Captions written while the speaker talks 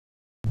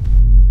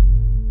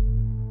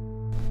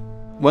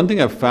One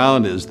thing I've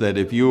found is that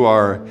if you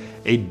are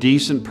a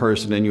decent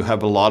person and you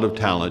have a lot of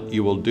talent,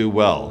 you will do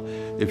well.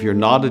 If you're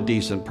not a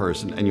decent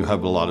person and you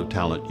have a lot of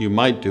talent, you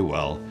might do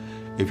well.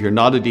 If you're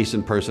not a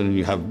decent person and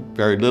you have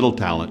very little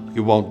talent,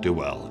 you won't do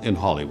well in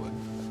Hollywood.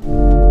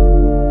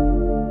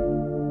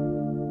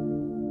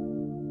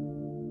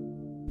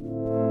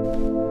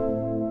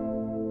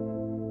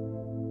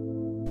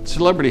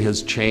 Celebrity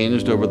has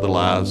changed over the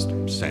last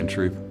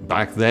century.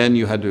 Back then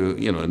you had to,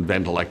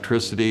 invent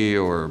electricity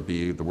or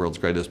be the world's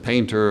greatest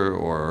painter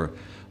or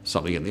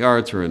something in the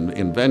arts or in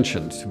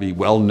inventions to be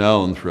well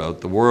known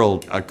throughout the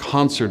world. A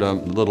concert a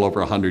little over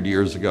 100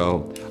 years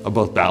ago of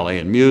both ballet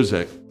and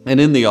music. And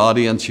in the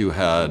audience you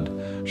had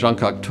Jean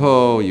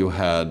Cocteau, you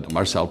had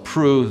Marcel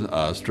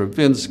Proust,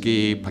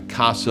 Stravinsky,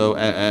 Picasso,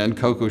 and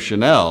Coco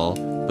Chanel.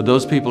 But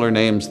those people are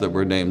names that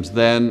were names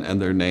then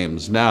and they're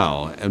names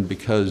now. And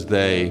because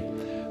they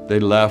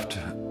left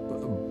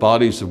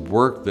bodies of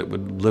work that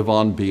would live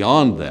on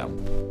beyond them.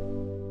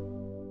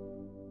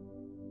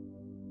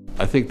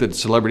 I think that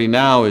celebrity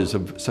now is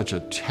such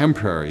a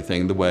temporary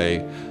thing, the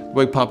way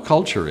pop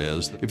culture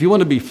is. If you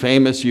want to be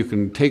famous, you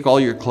can take all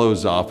your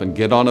clothes off and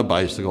get on a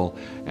bicycle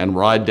and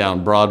ride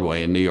down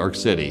Broadway in New York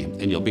City,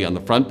 and you'll be on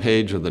the front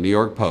page of the New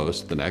York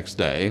Post the next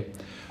day.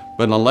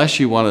 But unless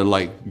you want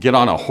to get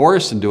on a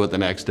horse and do it the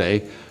next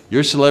day,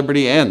 your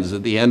celebrity ends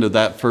at the end of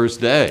that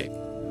first day.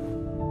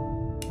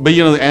 But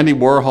Andy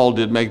Warhol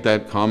did make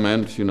that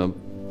comment,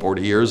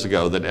 40 years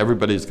ago that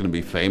everybody's going to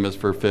be famous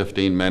for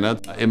 15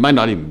 minutes. It might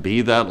not even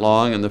be that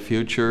long in the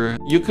future.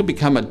 You could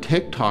become a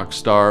TikTok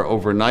star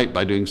overnight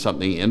by doing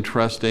something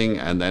interesting,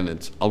 and then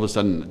it's all of a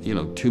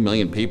sudden, 2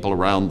 million people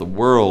around the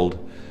world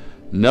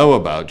know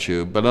about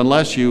you. But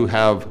unless you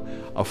have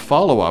a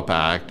follow-up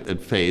act,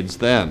 it fades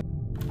then.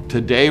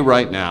 Today,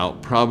 right now,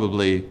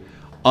 probably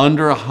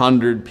under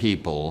 100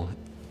 people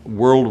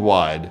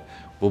worldwide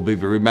will be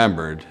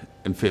remembered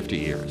in 50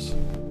 years.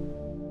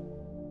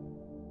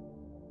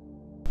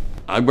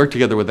 I worked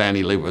together with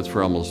Annie Leibovitz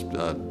for almost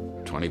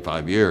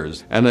 25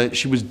 years. And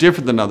she was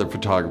different than other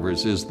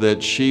photographers is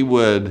that she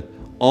would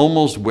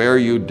almost wear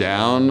you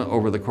down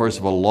over the course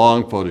of a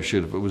long photo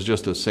shoot if it was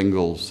just a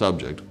single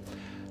subject,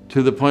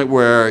 to the point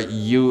where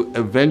you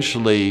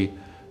eventually,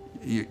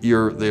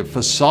 the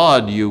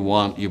facade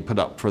you put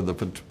up for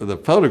the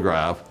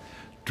photograph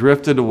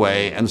drifted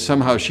away, and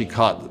somehow she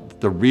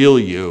caught the real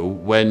you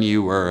when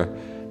you were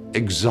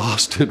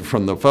exhausted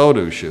from the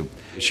photo shoot.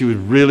 She was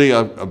really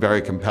a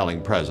very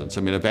compelling presence.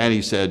 I mean, if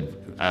Annie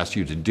asked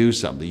you to do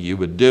something, you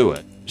would do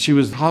it. She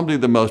was probably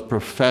the most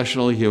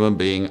professional human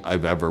being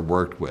I've ever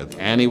worked with.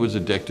 Annie was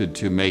addicted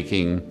to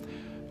making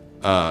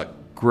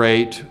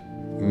great,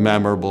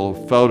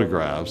 memorable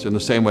photographs in the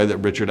same way that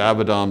Richard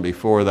Avedon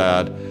before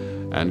that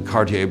and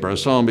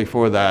Cartier-Bresson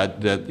before that,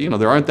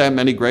 there aren't that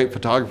many great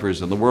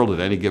photographers in the world at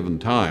any given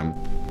time.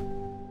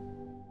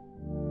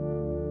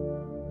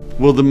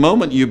 Well, the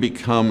moment you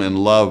become in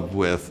love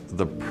with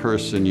the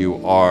person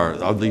you are,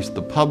 at least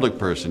the public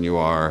person you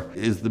are,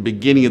 is the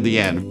beginning of the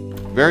end.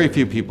 Very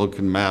few people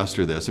can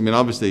master this. I mean,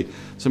 obviously,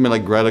 somebody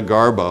like Greta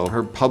Garbo,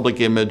 her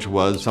public image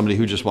was somebody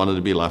who just wanted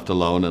to be left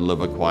alone and live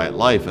a quiet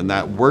life, and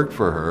that worked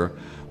for her,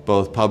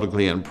 both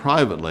publicly and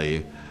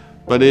privately.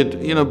 But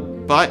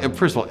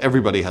first of all,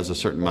 everybody has a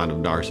certain amount of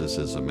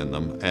narcissism in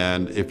them,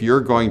 and if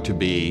you're going to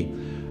be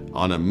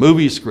on a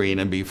movie screen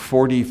and be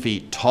 40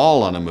 feet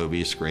tall on a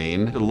movie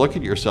screen, to look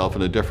at yourself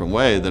in a different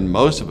way than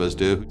most of us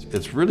do.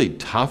 It's really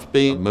tough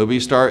being a movie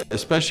star,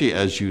 especially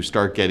as you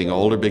start getting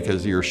older,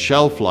 because your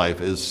shelf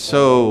life is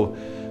so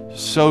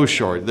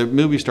short. The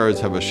movie stars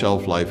have a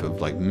shelf life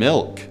of like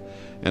milk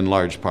in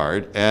large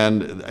part,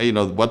 and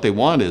what they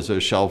want is a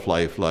shelf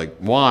life like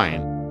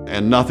wine.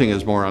 And nothing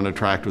is more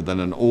unattractive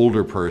than an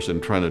older person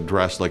trying to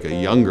dress like a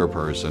younger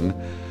person.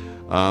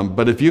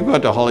 But if you go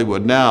out to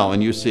Hollywood now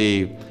and you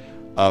see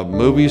a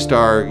movie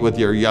star with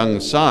your young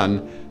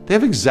son, they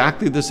have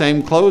exactly the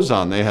same clothes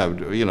on. They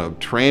have,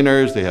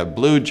 trainers, they have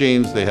blue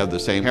jeans, they have the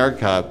same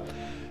haircut.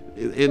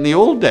 In the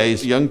old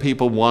days, young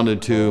people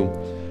wanted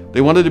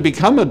to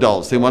become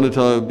adults. They wanted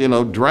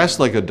to, dress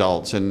like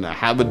adults and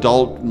have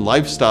adult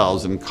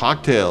lifestyles and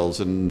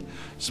cocktails and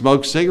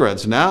smoke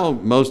cigarettes. Now,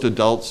 most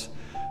adults,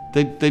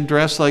 they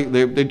dress like,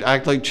 they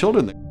act like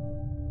children.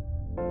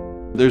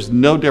 There's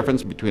no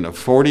difference between a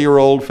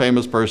 40-year-old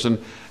famous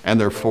person and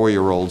their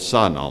 4-year-old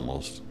son,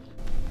 almost.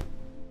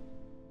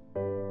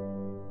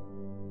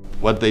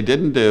 What they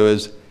didn't do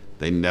is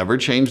they never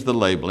changed the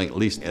labeling, at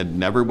least it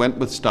never went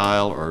with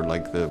style or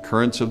like the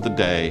currents of the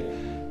day.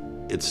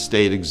 It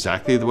stayed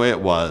exactly the way it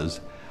was,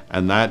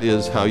 and that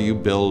is how you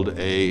build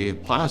a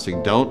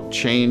classic. Don't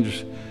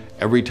change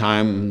every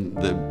time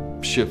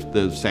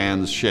the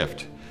sands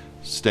shift.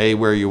 Stay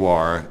where you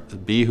are,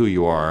 be who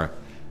you are,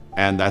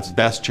 and that's the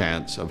best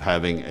chance of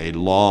having a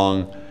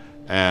long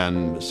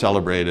and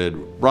celebrated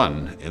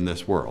run in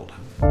this world.